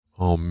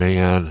Oh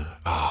man.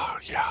 Oh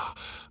yeah.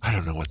 I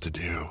don't know what to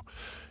do.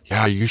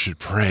 Yeah, you should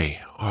pray.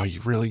 Oh,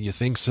 you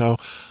think so?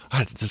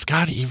 Does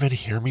God even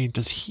hear me?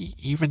 Does he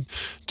even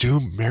do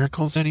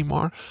miracles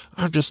anymore?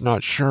 I'm just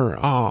not sure.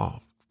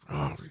 Oh,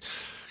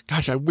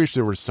 gosh, I wish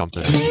there was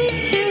something.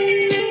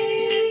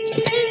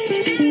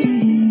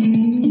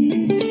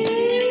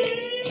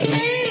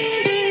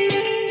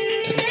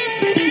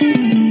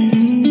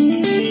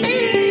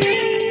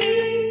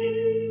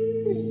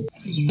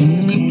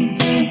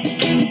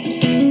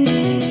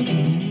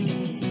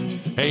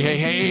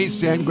 Hey,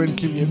 Sanguine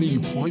Community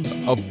Points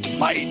of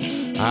Light.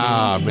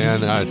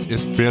 Man,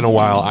 it's been a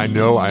while. I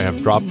know I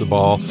have dropped the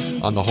ball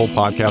on the whole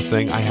podcast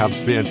thing. I have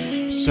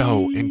been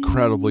so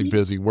incredibly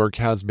busy. Work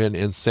has been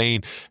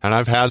insane, and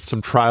I've had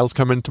some trials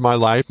come into my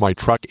life. My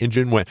truck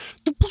engine went,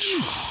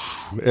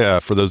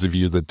 for those of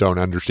you that don't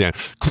understand,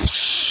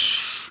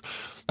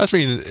 that's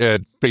mean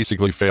it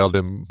basically failed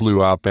and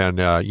blew up and,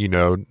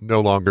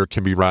 no longer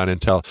can be run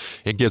until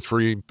it gets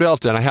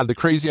rebuilt. And I had the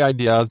crazy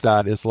idea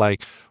that it's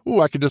like,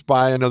 I could just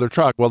buy another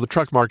truck. Well, the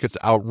truck market's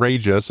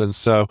outrageous. And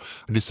so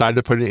I decided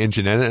to put an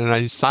engine in it, and I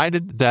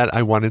decided that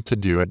I wanted to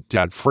do it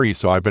debt free.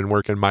 So I've been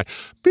working my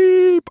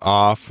beep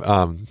off,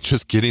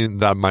 just getting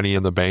that money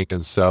in the bank.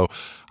 And so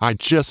I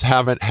just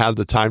haven't had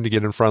the time to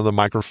get in front of the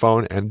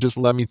microphone. And just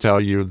let me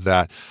tell you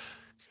that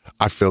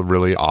I feel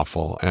really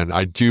awful, and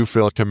I do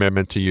feel a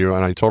commitment to you,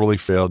 and I totally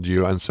failed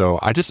you. And so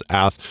I just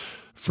ask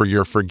for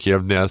your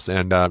forgiveness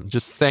and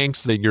just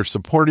thanks that you're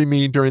supporting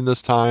me during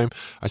this time.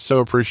 I so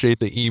appreciate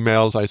the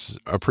emails. I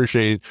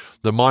appreciate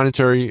the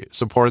monetary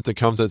support that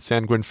comes at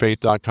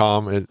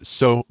sanguinefaith.com, and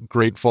so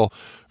grateful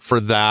for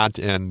that.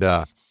 And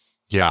I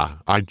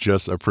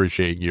just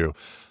appreciate you.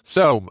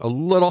 So a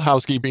little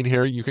housekeeping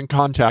here. You can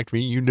contact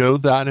me. You know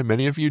that, and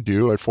many of you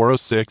do, at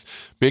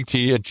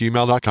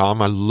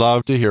 406bigt@gmail.com. I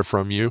love to hear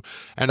from you.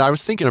 And I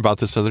was thinking about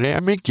this the other day. I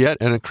may get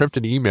an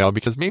encrypted email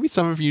because maybe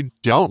some of you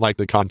don't like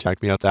to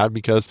contact me at that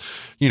because,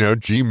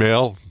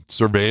 Gmail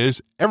surveys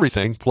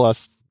everything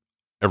plus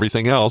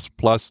everything else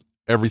plus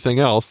everything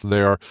else.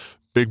 They're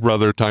Big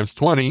Brother times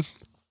 20.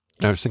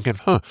 And I was thinking,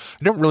 I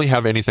don't really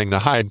have anything to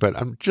hide,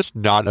 but I'm just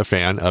not a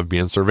fan of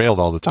being surveilled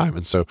all the time.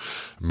 And so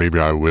maybe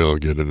I will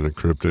get an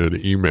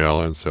encrypted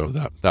email. And so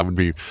that'd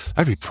be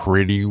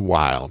pretty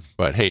wild.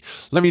 But hey,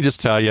 let me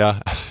just tell you,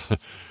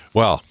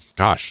 well,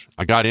 gosh,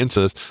 I got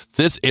into this.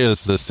 This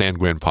is the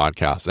Sanguine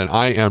Podcast, and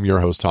I am your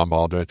host, Tom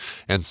Baldwin.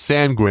 And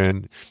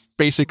Sanguine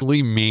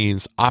basically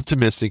means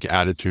optimistic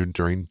attitude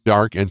during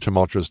dark and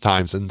tumultuous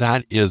times. And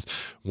that is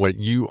what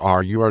you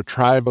are. You are a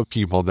tribe of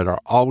people that are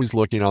always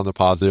looking on the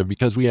positive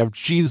because we have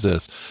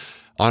Jesus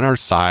on our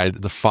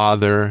side, the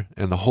Father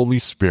and the Holy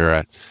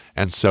Spirit.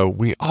 And so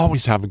we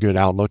always have a good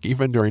outlook,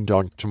 even during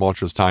dark,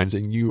 tumultuous times.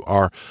 And you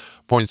are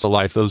points of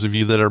life. Those of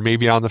you that are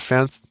maybe on the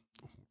fence,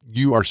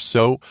 you are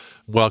so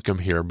welcome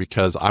here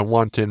because I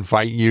want to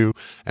invite you,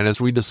 and as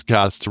we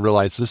discussed, to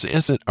realize this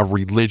isn't a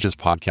religious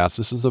podcast.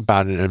 This is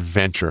about an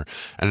adventure,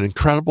 an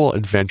incredible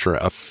adventure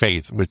of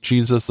faith with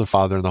Jesus, the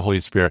Father, and the Holy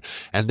Spirit.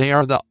 And they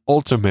are the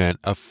ultimate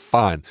of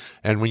fun.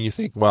 And when you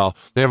think, well,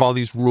 they have all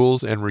these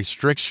rules and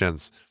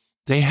restrictions,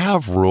 they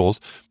have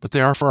rules, but they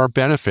are for our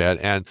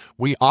benefit. And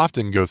we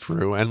often go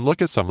through and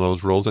look at some of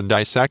those rules and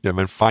dissect them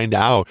and find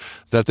out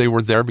that they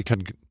were there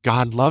because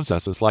God loves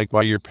us. It's like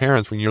why your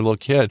parents, when you're a little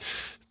kid,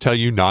 tell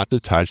you not to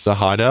touch the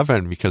hot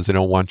oven because they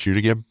don't want you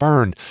to get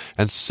burned.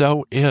 And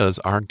so is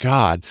our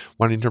God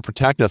wanting to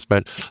protect us.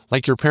 But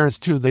like your parents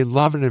too, they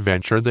love an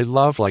adventure. They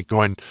love like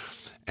going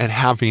and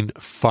having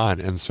fun.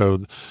 And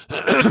so,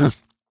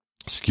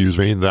 excuse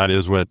me, that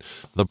is what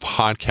the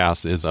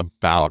podcast is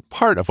about.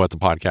 Part of what the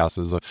podcast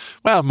is,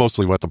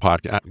 mostly what the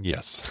podcast,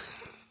 yes.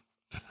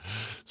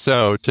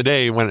 So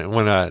today,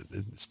 when I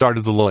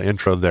started the little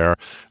intro there, I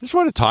just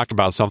want to talk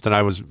about something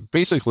I was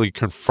basically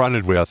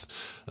confronted with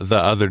the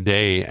other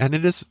day, and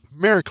it is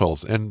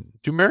miracles. And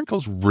do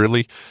miracles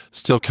really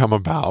still come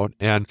about?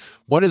 And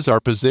what is our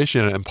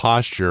position and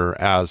posture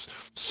as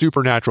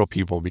supernatural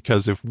people?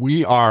 Because if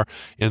we are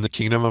in the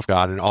kingdom of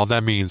God, and all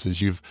that means is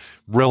you've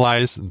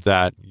realized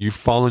that you've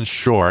fallen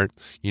short,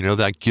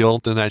 that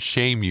guilt and that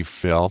shame you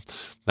feel,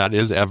 that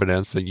is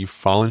evidence that you've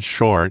fallen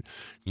short.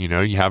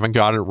 You haven't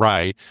got it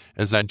right,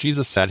 is that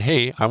Jesus said,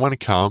 hey, I want to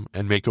come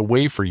and make a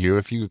way for you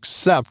if you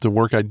accept the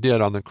work I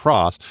did on the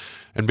cross.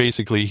 And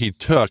basically, he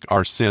took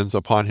our sins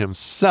upon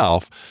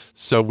himself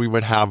so we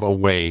would have a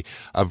way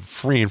of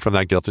freeing from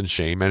that guilt and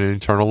shame and an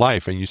eternal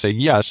life. And you say,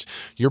 yes,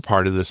 you're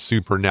part of this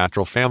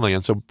supernatural family.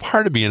 And so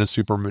part of being a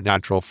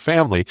supernatural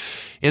family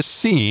is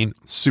seeing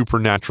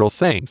supernatural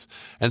things.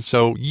 And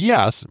so,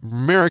 yes,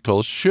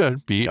 miracles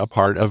should be a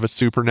part of a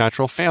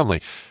supernatural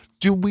family.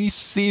 Do we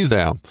see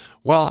them?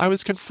 Well, I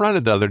was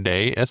confronted the other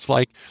day. It's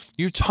like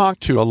you talk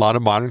to a lot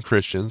of modern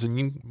Christians,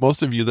 and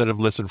most of you that have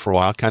listened for a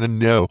while kind of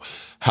know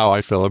how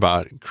I feel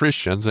about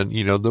Christians. And,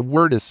 the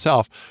word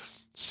itself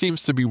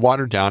seems to be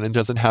watered down and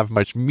doesn't have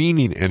much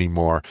meaning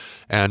anymore.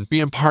 And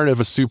being part of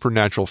a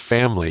supernatural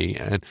family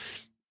and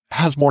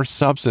has more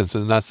substance,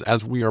 and that's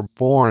as we are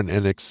born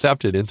and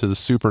accepted into the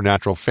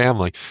supernatural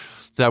family.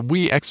 that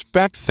we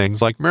expect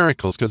things like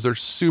miracles because they're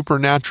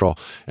supernatural.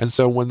 And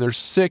so when there's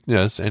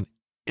sickness and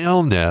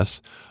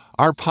illness,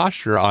 our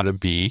posture ought to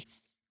be,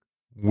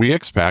 we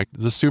expect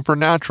the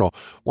supernatural.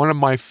 One of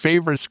my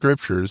favorite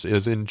scriptures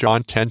is in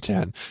John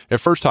 10:10. It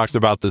first talks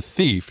about the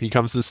thief. He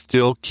comes to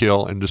steal,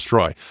 kill, and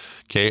destroy.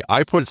 Okay,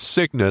 I put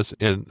sickness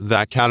in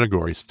that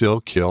category, steal,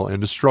 kill,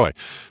 and destroy,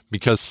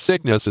 because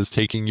sickness is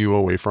taking you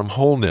away from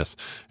wholeness.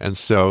 And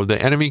so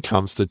the enemy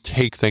comes to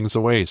take things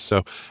away.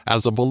 So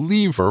as a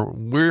believer,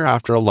 we're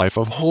after a life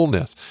of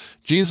wholeness.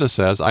 Jesus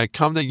says, I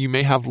come that you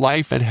may have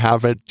life and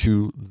have it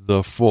to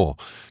the full.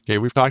 Okay,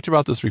 we've talked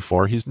about this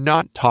before. He's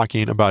not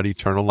talking about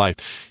eternal life.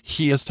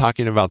 He is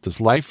talking about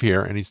this life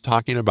here, and he's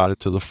talking about it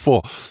to the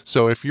full.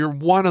 So if you're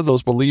one of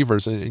those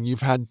believers and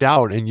you've had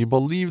doubt and you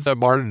believe that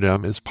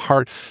martyrdom is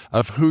part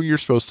of who you're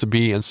supposed to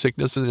be and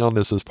sickness and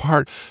illness is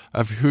part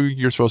of who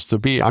you're supposed to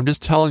be, I'm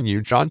just telling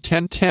you, John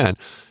 10:10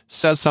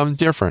 says something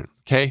different.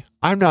 Okay,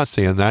 I'm not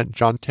saying that.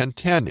 John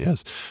 10:10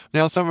 is.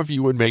 Now, some of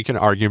you would make an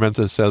argument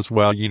that says,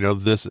 well,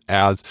 this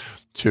adds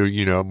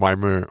to,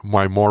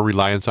 my more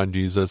reliance on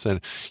Jesus,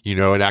 and,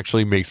 it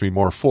actually makes me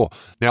more full.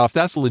 Now, if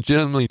that's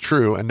legitimately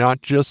true and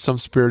not just some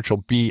spiritual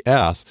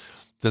BS,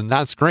 then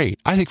that's great.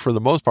 I think for the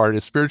most part,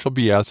 it's spiritual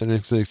BS, and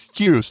it's an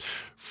excuse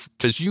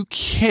because you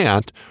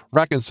can't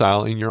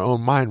reconcile in your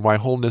own mind why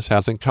wholeness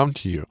hasn't come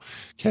to you.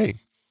 Okay.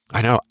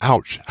 I know,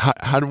 ouch.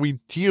 How do we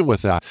deal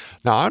with that?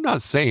 Now, I'm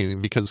not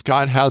saying, because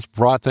God has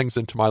brought things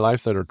into my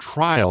life that are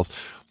trials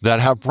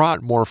that have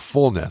brought more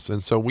fullness.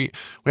 And so we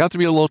have to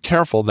be a little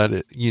careful that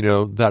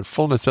that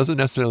fullness doesn't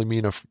necessarily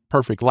mean a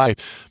perfect life,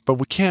 but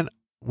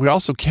we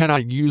also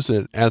cannot use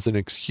it as an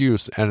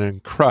excuse and a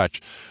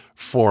crutch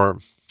for,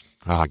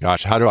 how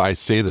do I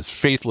say this?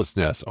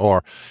 Faithlessness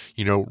or,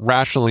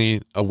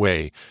 rationally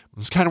away.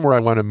 It's kind of where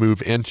I want to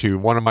move into.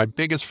 One of my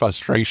biggest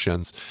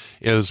frustrations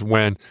is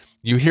when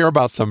you hear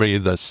about somebody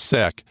that's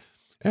sick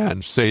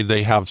and say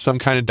they have some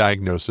kind of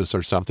diagnosis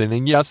or something.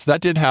 And yes,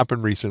 that did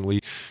happen recently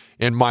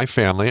in my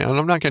family. And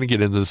I'm not going to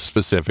get into the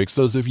specifics.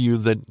 Those of you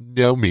that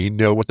know me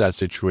know what that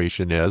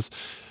situation is.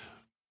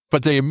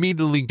 But they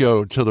immediately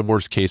go to the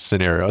worst case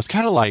scenario. It's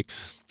kind of like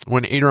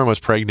when Adrian was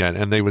pregnant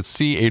and they would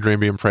see Adrian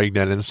being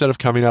pregnant, and instead of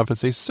coming up and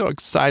say, so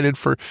excited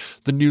for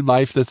the new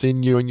life that's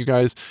in you, and you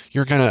guys,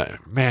 you're going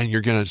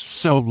to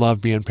so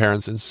love being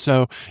parents and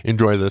so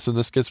enjoy this. And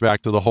this gets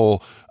back to the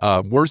whole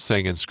words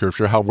thing in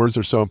scripture, how words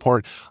are so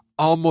important.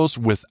 Almost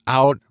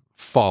without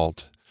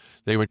fault,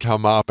 they would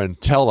come up and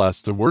tell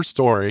us the worst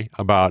story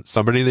about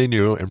somebody they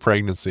knew in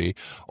pregnancy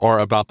or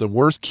about the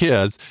worst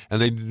kids.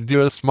 And they'd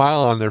do a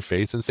smile on their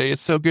face and say,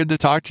 it's so good to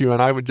talk to you.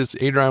 And Adrian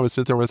and I would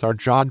sit there with our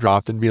jaw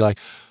dropped and be like,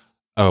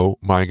 oh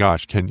my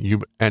gosh, can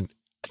you, and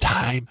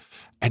time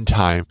and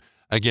time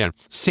again,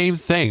 same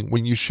thing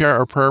when you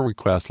share a prayer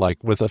request,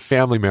 like with a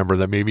family member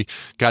that maybe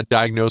got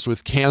diagnosed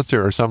with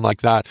cancer or something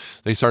like that.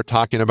 They start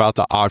talking about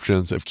the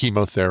options of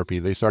chemotherapy.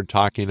 They start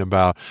talking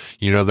about,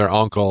 their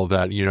uncle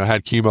that,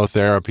 had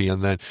chemotherapy,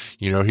 and then,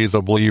 he's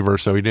a believer,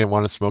 so he didn't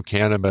want to smoke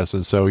cannabis.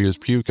 And so he was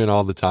puking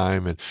all the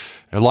time, and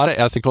a lot of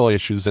ethical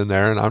issues in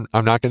there. And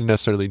I'm not going to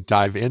necessarily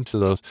dive into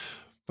those,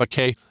 but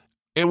okay,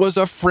 it was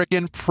a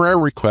freaking prayer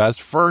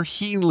request for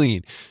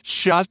healing.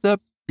 Shut the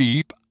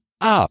beep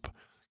up.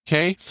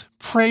 Okay,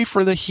 pray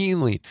for the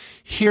healing.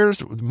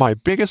 Here's my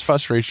biggest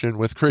frustration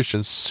with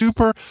Christians,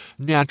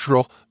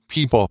 supernatural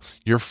people.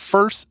 Your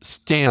first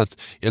stance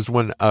is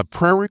when a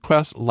prayer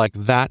request like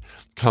that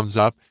comes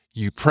up,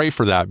 you pray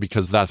for that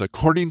because that's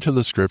according to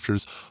the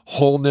scriptures,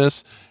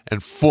 wholeness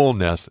and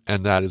fullness.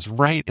 And that is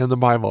right in the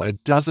Bible.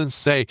 It doesn't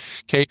say,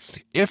 okay,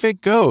 if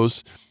it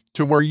goes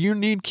to where you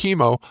need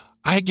chemo,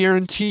 I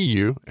guarantee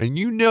you, and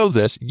you know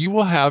this, you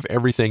will have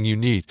everything you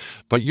need.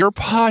 But your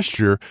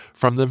posture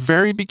from the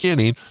very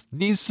beginning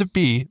needs to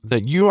be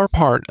that you are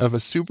part of a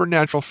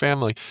supernatural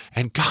family,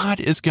 and God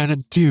is going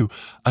to do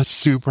a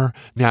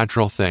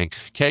supernatural thing.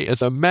 Okay,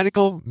 is a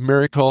medical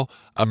miracle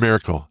a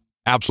miracle?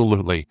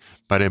 Absolutely.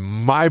 But in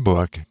my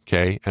book,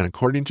 okay, and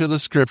according to the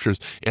scriptures,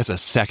 it's a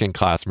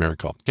second-class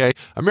miracle. Okay,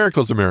 a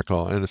miracle is a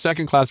miracle, and a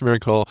second-class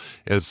miracle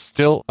is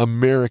still a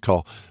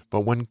miracle.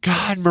 But when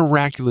God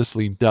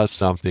miraculously does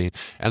something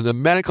and the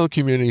medical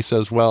community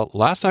says, well,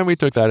 last time we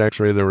took that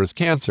x-ray, there was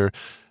cancer.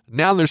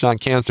 Now there's not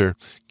cancer.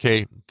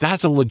 Okay,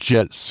 that's a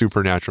legit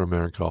supernatural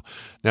miracle.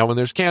 Now, when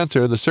there's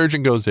cancer, the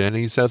surgeon goes in and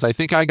he says, I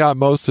think I got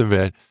most of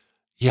it.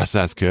 Yes,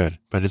 that's good.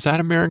 But is that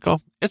a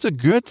miracle? It's a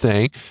good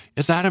thing.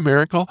 Is that a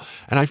miracle?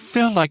 And I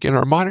feel like in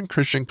our modern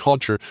Christian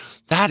culture,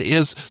 that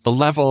is the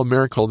level of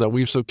miracle that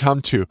we've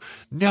succumbed to.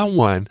 No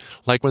one,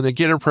 like when they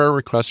get a prayer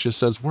request, just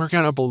says, we're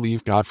going to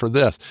believe God for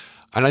this.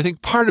 And I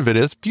think part of it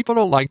is people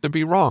don't like to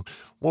be wrong.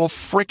 Well,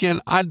 frickin',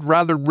 I'd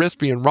rather risk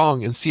being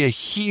wrong and see a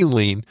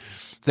healing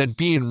than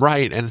being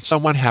right and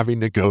someone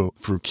having to go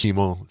through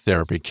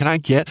chemotherapy. Can I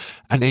get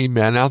an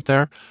amen out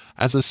there?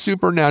 As a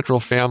supernatural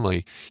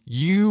family,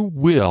 you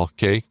will,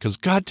 okay, because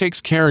God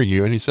takes care of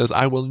you. And he says,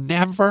 I will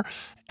never,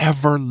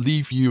 ever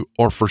leave you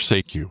or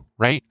forsake you,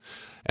 right?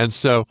 And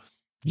so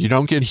you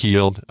don't get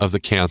healed of the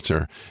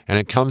cancer and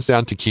it comes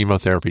down to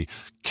chemotherapy,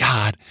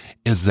 God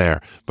is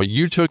there. But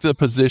you took the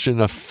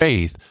position of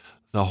faith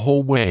the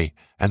whole way.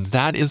 And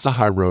that is the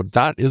high road.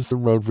 That is the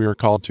road we are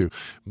called to.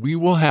 We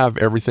will have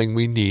everything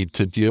we need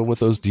to deal with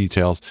those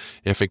details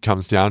if it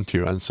comes down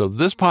to. And so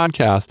this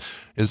podcast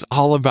is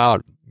all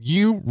about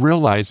you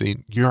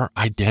realizing your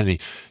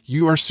identity.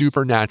 You are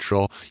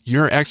supernatural.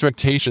 Your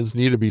expectations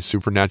need to be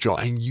supernatural,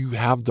 and you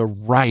have the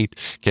right,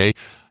 okay?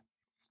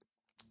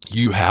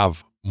 You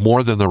have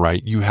more than the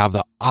right. You have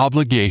the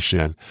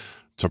obligation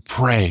to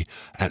pray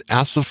and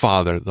ask the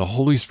Father, the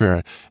Holy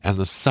Spirit, and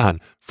the Son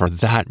for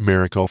that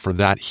miracle, for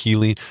that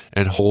healing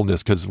and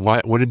wholeness. Because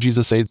what did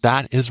Jesus say?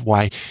 That is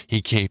why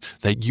he came,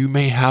 that you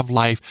may have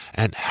life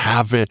and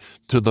have it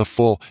to the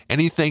full.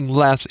 Anything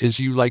less is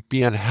you like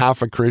being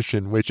half a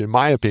Christian, which in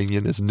my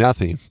opinion is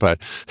nothing, but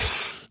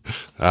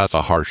that's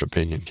a harsh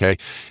opinion, okay?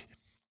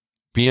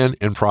 Being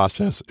in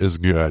process is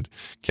good,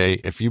 okay?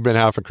 If you've been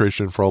half a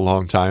Christian for a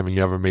long time and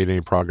you haven't made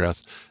any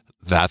progress,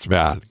 that's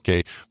bad,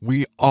 okay?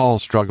 We all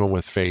struggle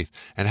with faith,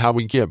 and how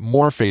we get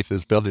more faith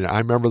is building it. I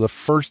remember the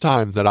first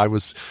time that I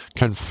was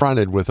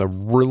confronted with a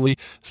really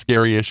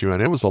scary issue,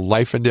 and it was a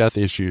life and death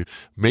issue,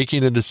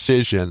 making a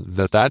decision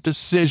that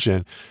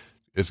decision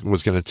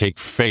was going to take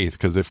faith,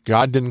 because if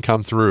God didn't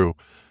come through,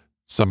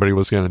 somebody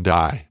was going to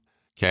die,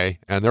 okay?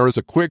 And there was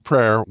a quick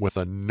prayer with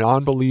a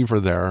non-believer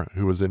there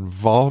who was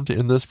involved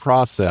in this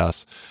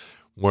process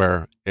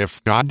where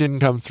if God didn't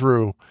come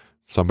through,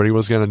 somebody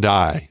was going to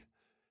die.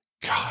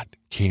 God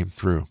came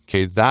through.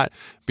 Okay, that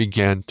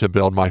began to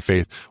build my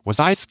faith. Was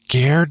I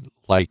scared?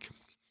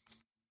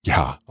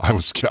 Yeah, I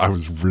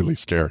was really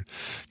scared.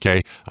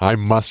 Okay, I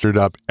mustered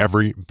up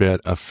every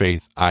bit of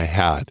faith I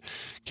had.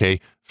 Okay,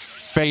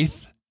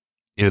 faith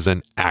is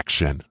an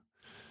action.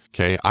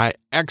 Okay, I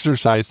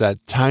exercised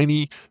that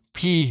tiny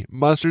pea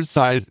mustard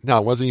size. No,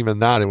 it wasn't even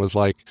that. It was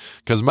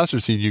because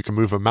mustard seed, you can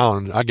move a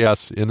mountain. I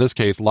guess in this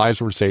case, lives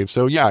were saved.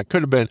 So yeah, it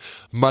could have been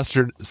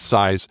mustard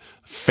size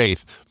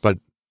faith, but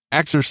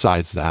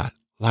exercise that.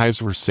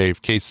 Lives were saved.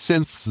 Okay,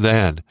 since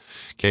then,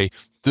 okay,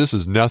 this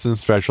is nothing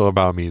special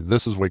about me.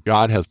 This is what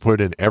God has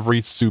put in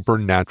every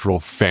supernatural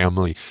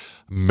family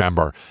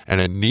member, and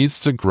it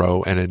needs to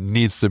grow and it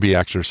needs to be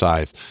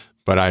exercised.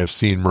 But I have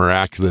seen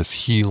miraculous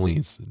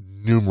healings,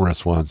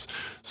 numerous ones,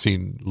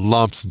 seen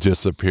lumps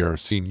disappear,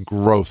 seen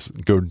growths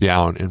go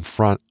down in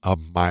front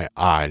of my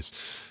eyes.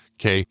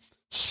 Okay,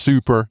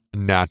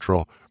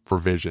 supernatural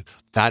provision.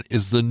 That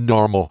is the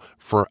normal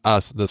for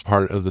us that's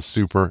part of the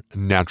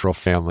supernatural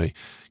family.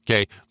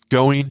 Okay,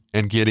 going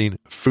and getting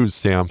food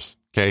stamps.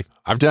 Okay,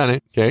 I've done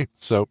it. Okay,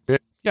 so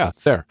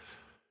there.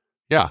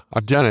 Yeah,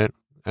 I've done it.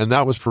 And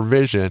that was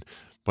provision,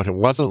 but it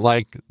wasn't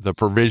like the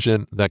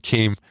provision that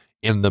came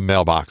in the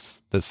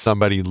mailbox that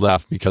somebody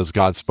left because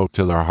God spoke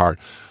to their heart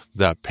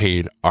that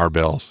paid our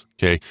bills.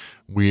 Okay,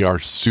 we are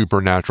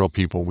supernatural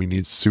people. We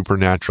need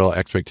supernatural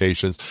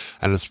expectations.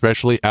 And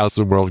especially as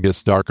the world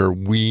gets darker,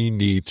 we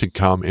need to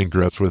come in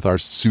grips with our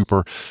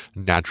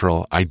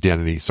supernatural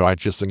identity. So I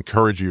just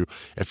encourage you,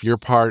 if you're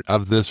part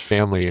of this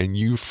family and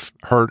you've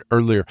heard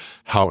earlier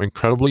how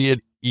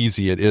incredibly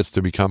easy it is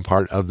to become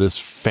part of this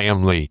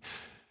family,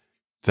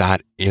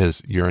 that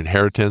is your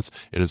inheritance.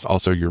 It is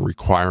also your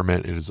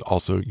requirement. It is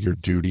also your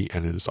duty,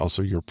 and it is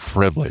also your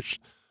privilege.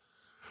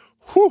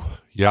 Whew.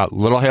 Yeah, a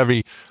little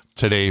heavy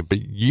today,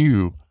 but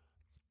you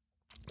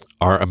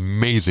are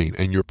amazing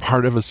and you're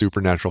part of a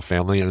supernatural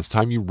family. And it's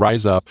time you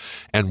rise up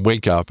and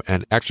wake up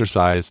and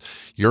exercise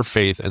your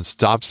faith and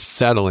stop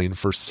settling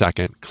for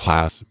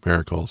second-class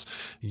miracles.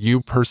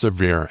 You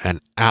persevere and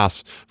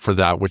ask for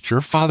that which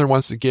your Father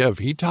wants to give.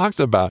 He talks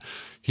about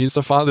he's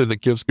the Father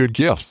that gives good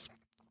gifts.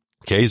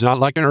 Okay, he's not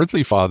like an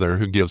earthly father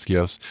who gives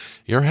gifts.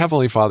 Your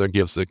heavenly Father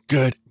gives the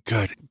good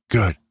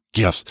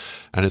gifts.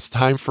 And it's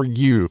time for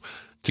you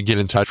to get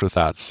in touch with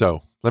that.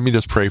 So let me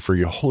just pray for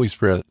you. Holy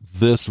Spirit,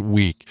 this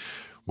week,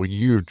 will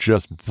you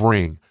just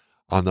bring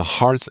on the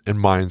hearts and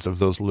minds of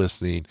those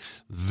listening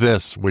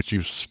this which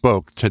you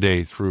spoke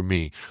today through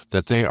me,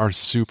 that they are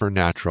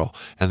supernatural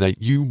and that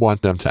you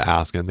want them to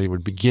ask, and they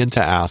would begin to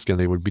ask and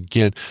they would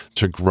begin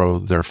to grow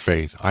their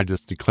faith. I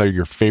just declare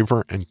your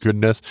favor and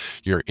goodness,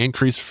 your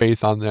increased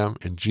faith on them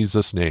in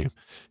Jesus' name.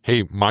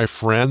 Hey, my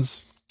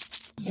friends,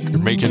 you're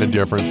making a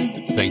difference.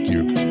 Thank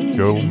you.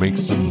 Go make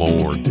some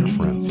more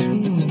difference.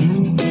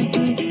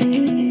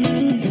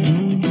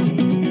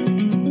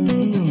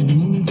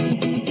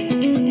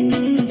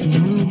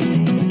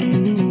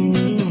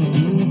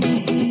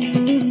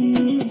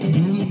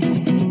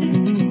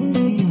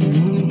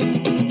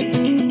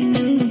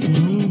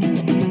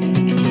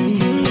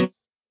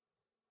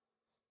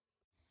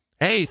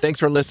 Hey, thanks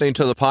for listening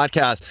to the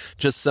podcast.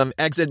 Just some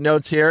exit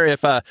notes here.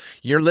 If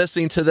you're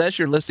listening to this,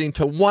 you're listening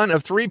to one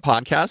of 3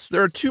 podcasts.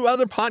 There are 2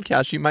 other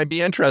podcasts you might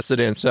be interested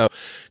in. So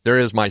there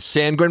is my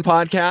Sanguine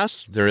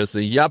podcast, there is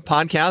the Yup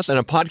podcast, and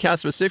a podcast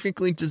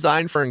specifically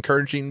designed for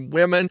encouraging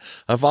women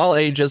of all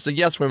ages, the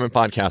Yes Women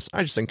podcast.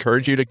 I just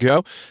encourage you to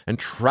go and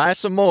try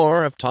some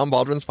more of Tom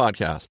Baldwin's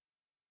podcast.